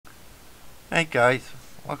Hey guys,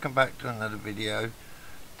 welcome back to another video.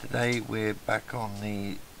 Today we're back on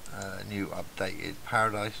the new updated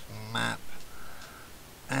Paradise map,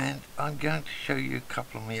 and I'm going to show you a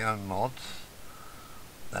couple of my own mods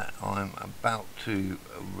that I'm about to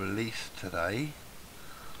release today.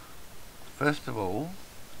 First of all,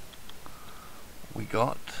 we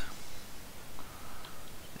got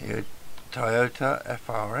the Toyota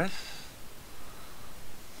FRS.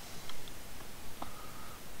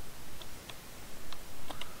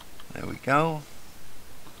 There we go.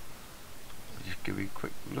 I'll just give you a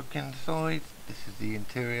quick look inside. This is the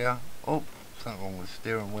interior. Oh, something wrong with the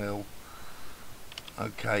steering wheel.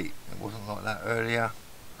 Okay, it wasn't like that earlier,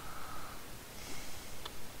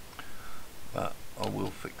 but I will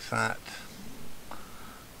fix that.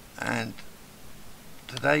 And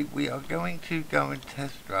today we are going to go and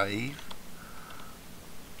test drive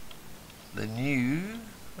the new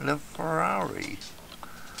LaFerrari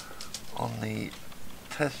on the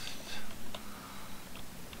test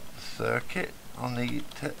circuit on the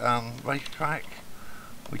racetrack,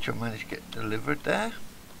 which I managed to get delivered there.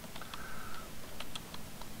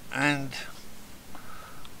 And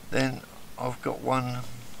then I've got one.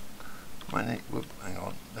 Whoop, hang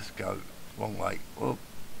on, let's go wrong way. Whoop,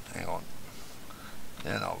 hang on.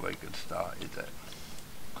 They're not a very good start, is it?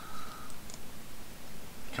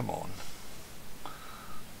 Come on.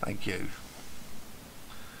 Thank you.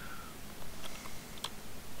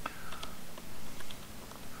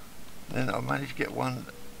 Then I managed to get one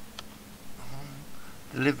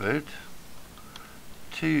delivered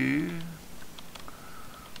to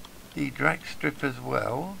the drag strip as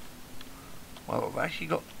well. Well, I've actually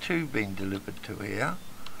got two being delivered to here,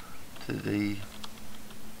 to the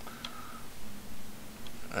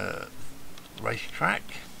racetrack.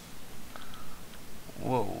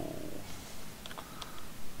 Whoa.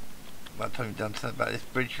 About time you've done something about this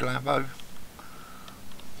bridge, Lambo.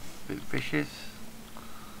 Bit vicious.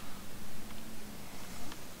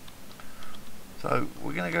 So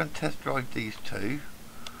we're going to go and test drive these two.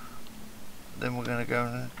 Then we're going to go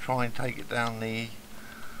and try and take it down the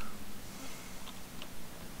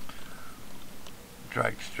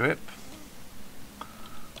drag strip.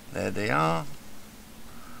 There they are.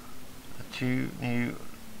 The two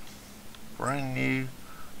brand new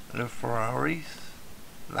LaFerraris.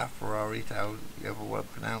 LaFerrari, how you ever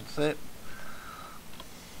want to pronounce it.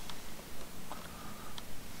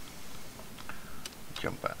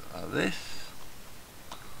 Jump out of this.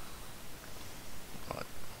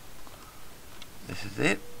 This is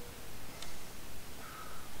it.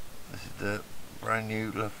 This is the brand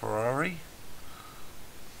new LaFerrari.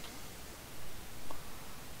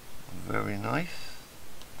 Very nice.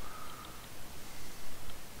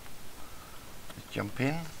 Just jump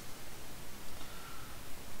in.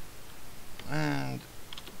 And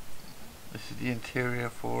this is the interior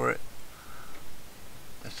for it.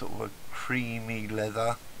 It's sort of a creamy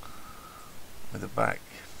leather with a back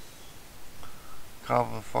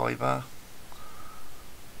carbon fibre.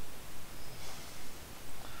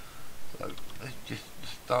 So let's just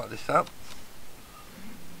start this up.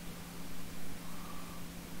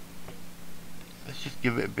 Let's just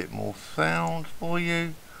give it a bit more sound for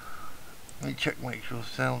you. Let me check, make sure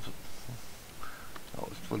sound. Oh,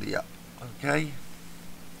 it's fully up. Okay.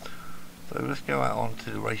 So let's go out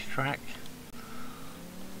onto the racetrack.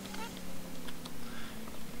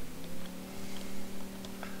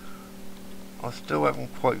 I still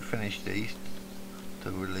haven't quite finished these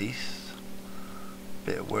to release.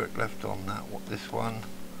 Bit of work left on that. This one,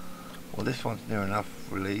 well, this one's near enough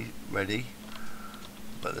ready,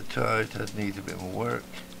 but the Toyota needs a bit more work.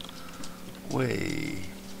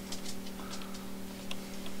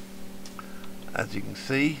 As you can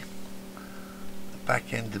see, the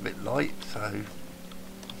back end's a bit light, so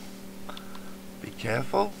be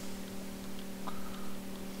careful.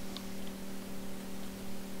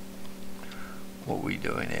 What are we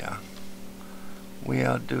doing here? We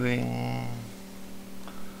are doing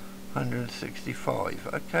 165.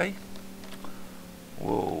 Okay.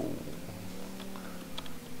 Whoa.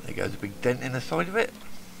 There goes a big dent in the side of it.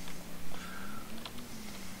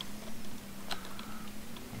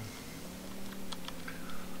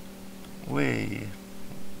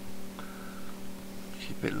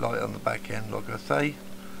 She's a bit light on the back end, like I say.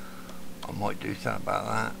 I might do something about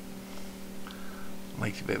that.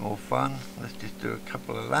 Makes it a bit more fun. Let's just do a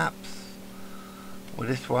couple of laps with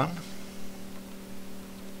this one.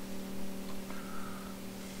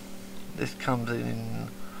 This comes in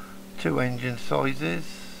two engine sizes.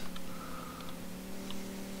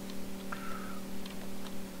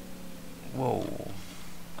 Whoa,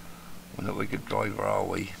 we're not a good driver, are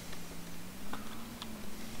we?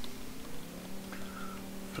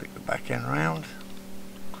 back end round.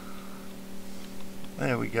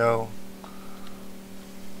 There we go.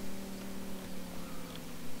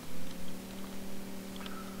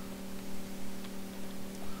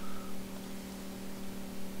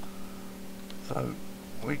 So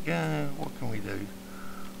we go, what can we do?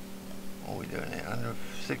 What are we doing here?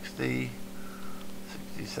 160,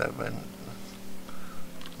 67.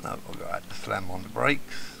 No, I've got to slam on the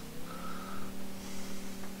brakes.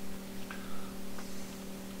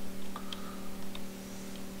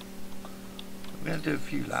 I'm going to do a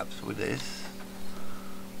few laps with this.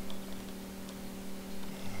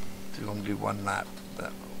 So I'm going to do one lap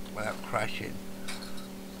but without crashing.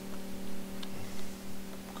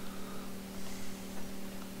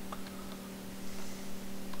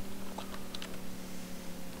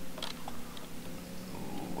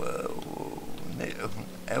 Whoa,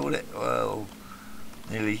 held it. Whoa,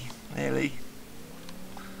 nearly.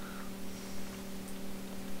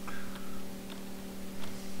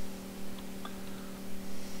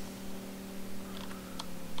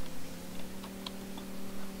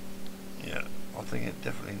 Yeah, I think it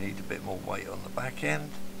definitely needs a bit more weight on the back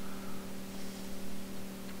end.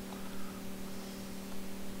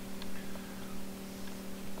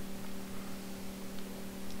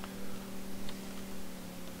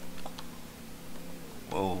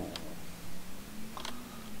 Whoa.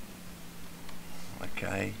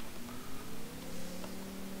 Okay.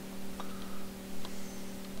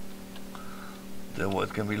 Don't know what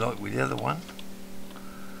it's going to be like with the other one.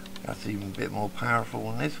 That's even a bit more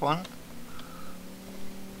powerful than this one.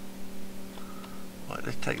 Right,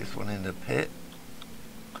 let's take this one in the pit.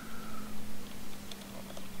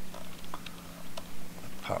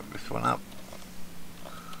 Let's park this one up.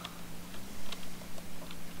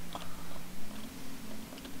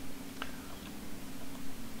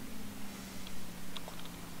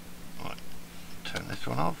 Right, turn this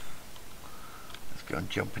one off. Let's go and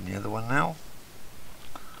jump in the other one now.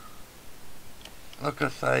 Like I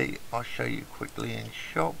say, I'll show you quickly in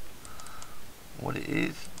shop what it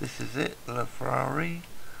is. This is it, LaFerrari.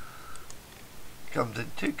 Comes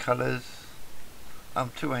in two colours,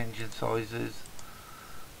 two engine sizes,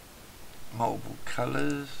 multiple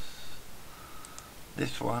colours.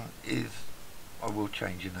 This one is, I will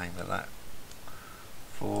change the name of that,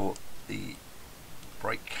 for the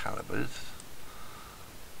brake calipers,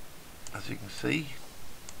 as you can see.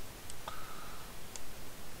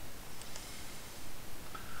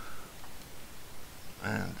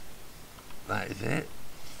 And that is it.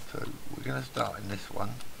 So we're going to start in this one.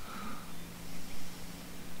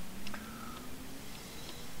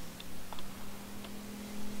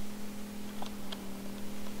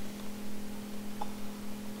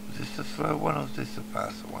 Is this the slow one or is this the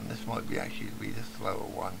faster one? This might be actually be the slower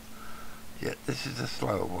one. Yeah, this is the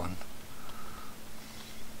slower one.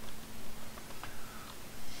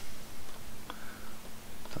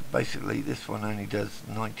 So basically this one only does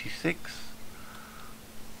 96.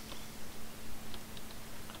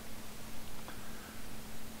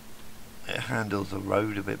 It handles the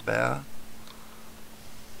road a bit better.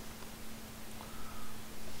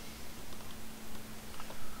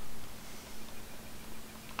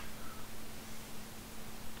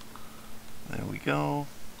 There we go.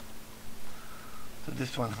 So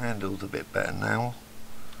this one handles a bit better now.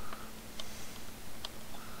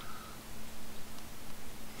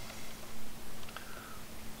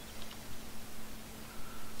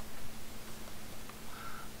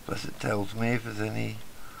 Plus it tells me if there's any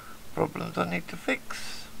problems I need to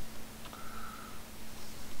fix.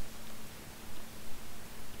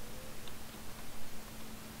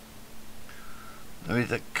 There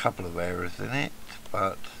is a couple of errors in it,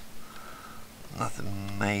 but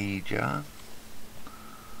nothing major.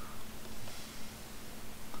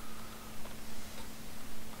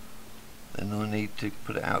 Then I need to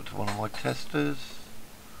put it out to one of my testers.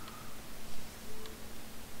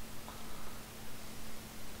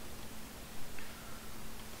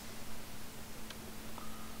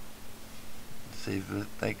 See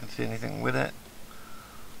if they can see anything with it.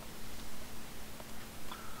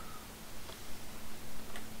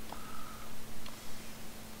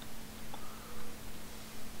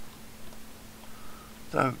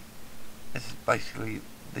 So this is basically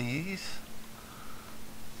these.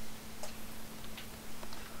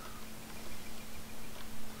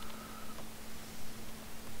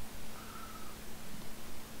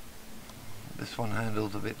 This one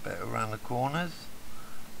handles a bit better around the corners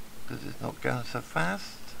because it's not going so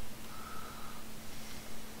fast.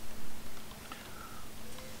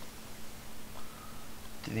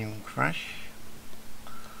 Didn't even crash.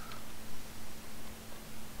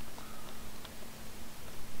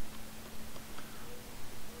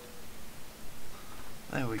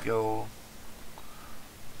 There we go.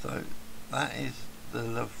 So that is the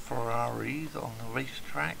LaFerraris on the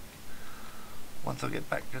racetrack. Once I get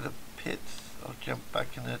back to the pits, I'll jump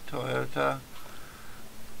back in the Toyota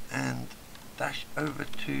and dash over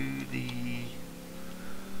to the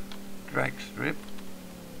drag strip.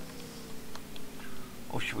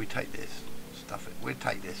 Or should we take this? Stuff it. We'll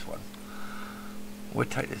take this one. We'll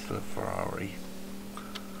take this LaFerrari.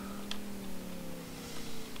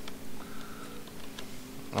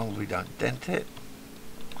 As long as we don't dent it.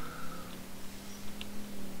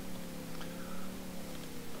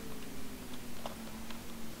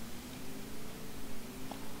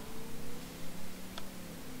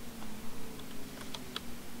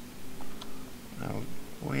 Now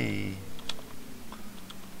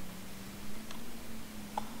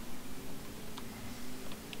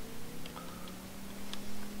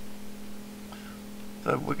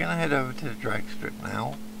so we're going to head over to the drag strip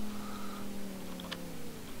now.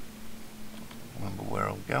 Remember where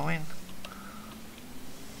I'm going.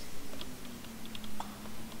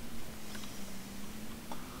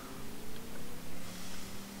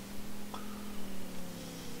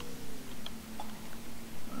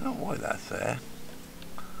 I don't know why that's there.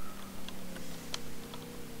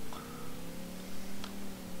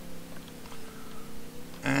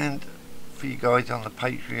 And for you guys on the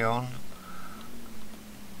Patreon,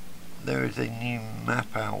 there is a new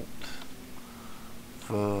map out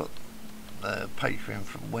for the Patreon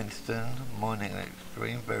from Winston, Mining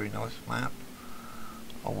Extreme, very nice map.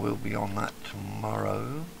 I will be on that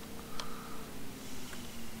tomorrow.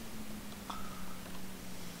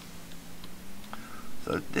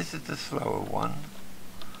 So this is the slower one.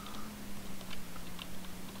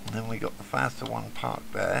 And then we got the faster one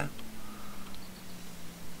parked there.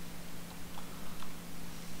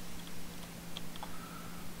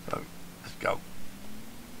 So let's go.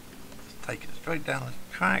 Let's take it straight down the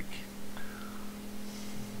track.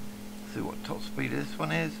 See what top speed this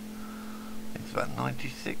one is. It's about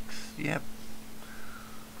 96. Yep.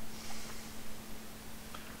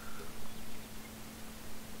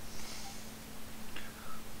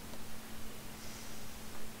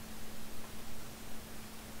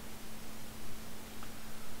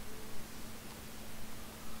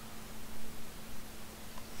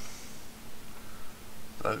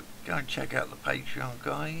 So go and check out the Patreon,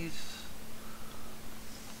 guys.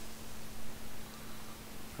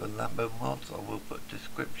 For Lambo mods, I will put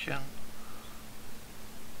description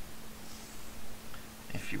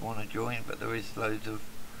if you want to join, but there is loads of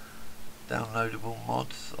downloadable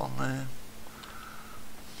mods on there.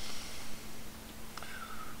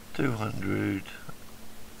 200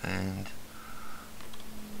 and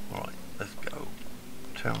right, let's go.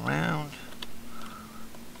 Turn around.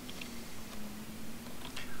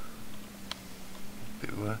 Bit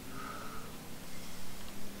of a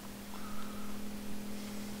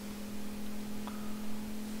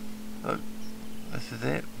so this is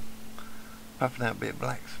it, puffing out a bit of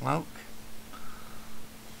black smoke.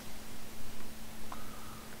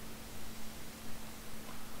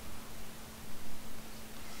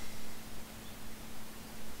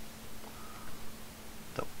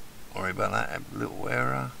 Don't worry about that, a little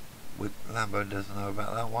error. With Lambo doesn't know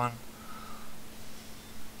about that one.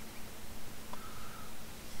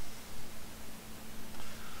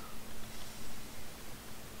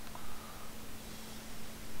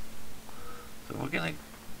 So we're going to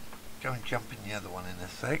go and jump in the other one in a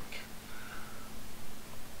sec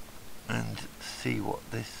and see what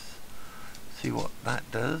that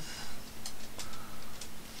does.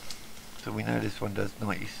 So we know this one does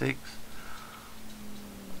 96.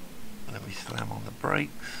 Let me slam on the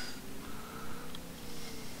brakes.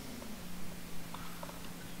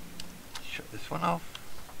 Shut this one off.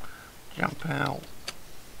 Jump out.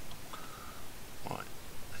 Right,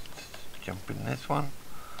 let's jump in this one.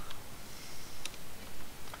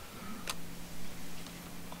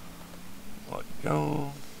 Right,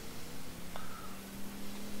 go.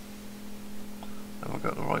 Have I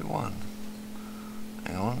got the right one?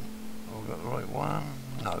 Hang on. Have I got the right one?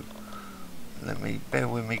 No. Bear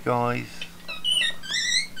with me, guys.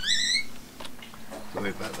 Sorry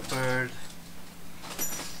about the bird.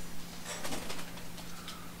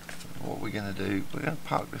 What we're going to do, we're going to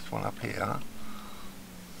park this one up here.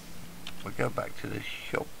 We'll go back to the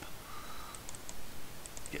shop.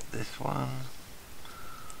 Get this one.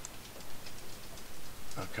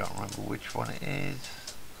 I can't remember which one it is.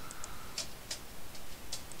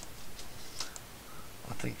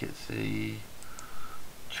 I think it's the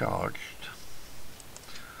charged.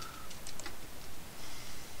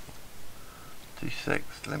 2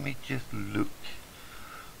 secs. Let me just look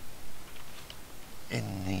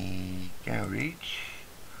in the garage.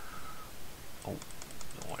 Oh,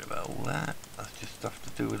 don't worry about all that. That's just stuff to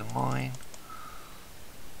do with the mine.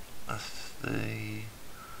 That's the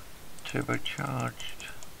turbocharged.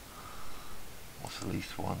 What's the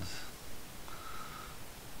least ones?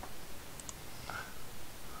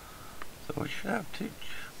 So we should have two.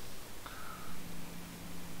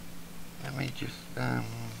 Let me just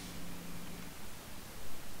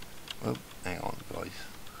oh, hang on guys.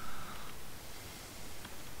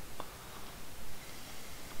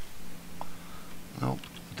 Nope,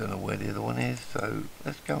 don't know where the other one is, so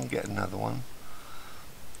let's go and get another one.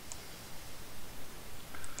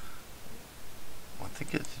 I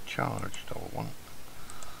think it's a charged one.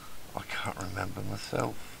 I can't remember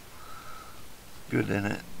myself. Good in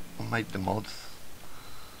it. I made the mods.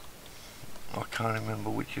 I can't remember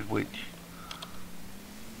which is which.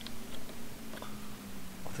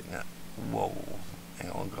 I think that. Whoa.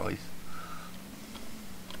 Hang on, guys.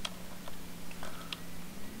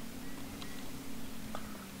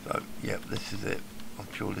 So, yep, this is it.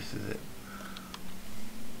 I'm sure this is it.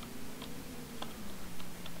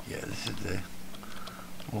 Yeah, this is the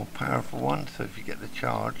more powerful one. So if you get the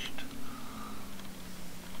charged,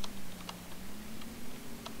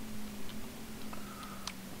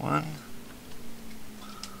 one.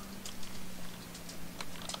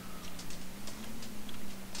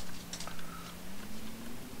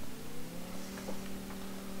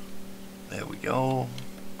 There we go.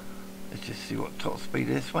 Let's just see what top speed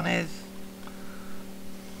this one is.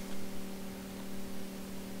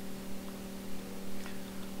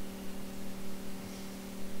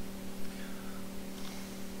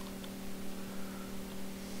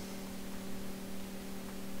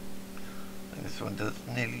 I think this one does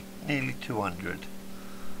nearly 200.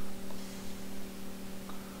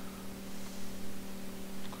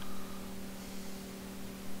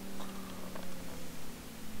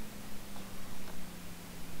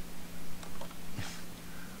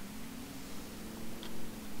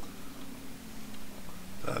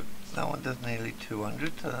 So that one does nearly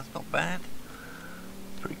 200, so that's not bad.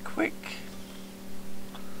 Pretty quick.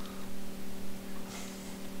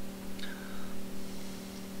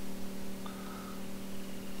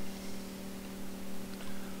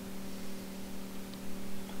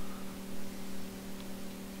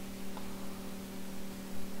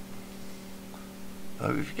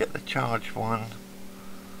 So if you get the charged one,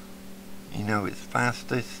 you know it's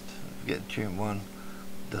fastest. If you get the tuned one,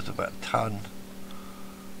 it does about a ton.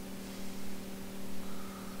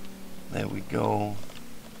 There we go.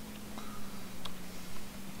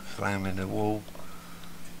 Slamming the wall.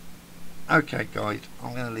 Okay guys,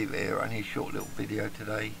 I'm going to leave it here. Only a short little video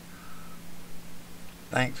today.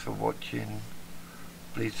 Thanks for watching.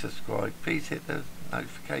 Please subscribe. Please hit the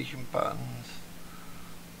notification buttons.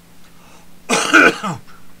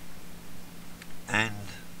 And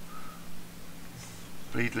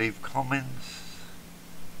please leave comments.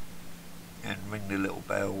 And ring the little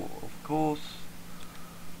bell, of course.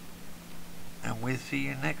 And we'll see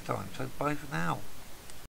you next time. So bye for now.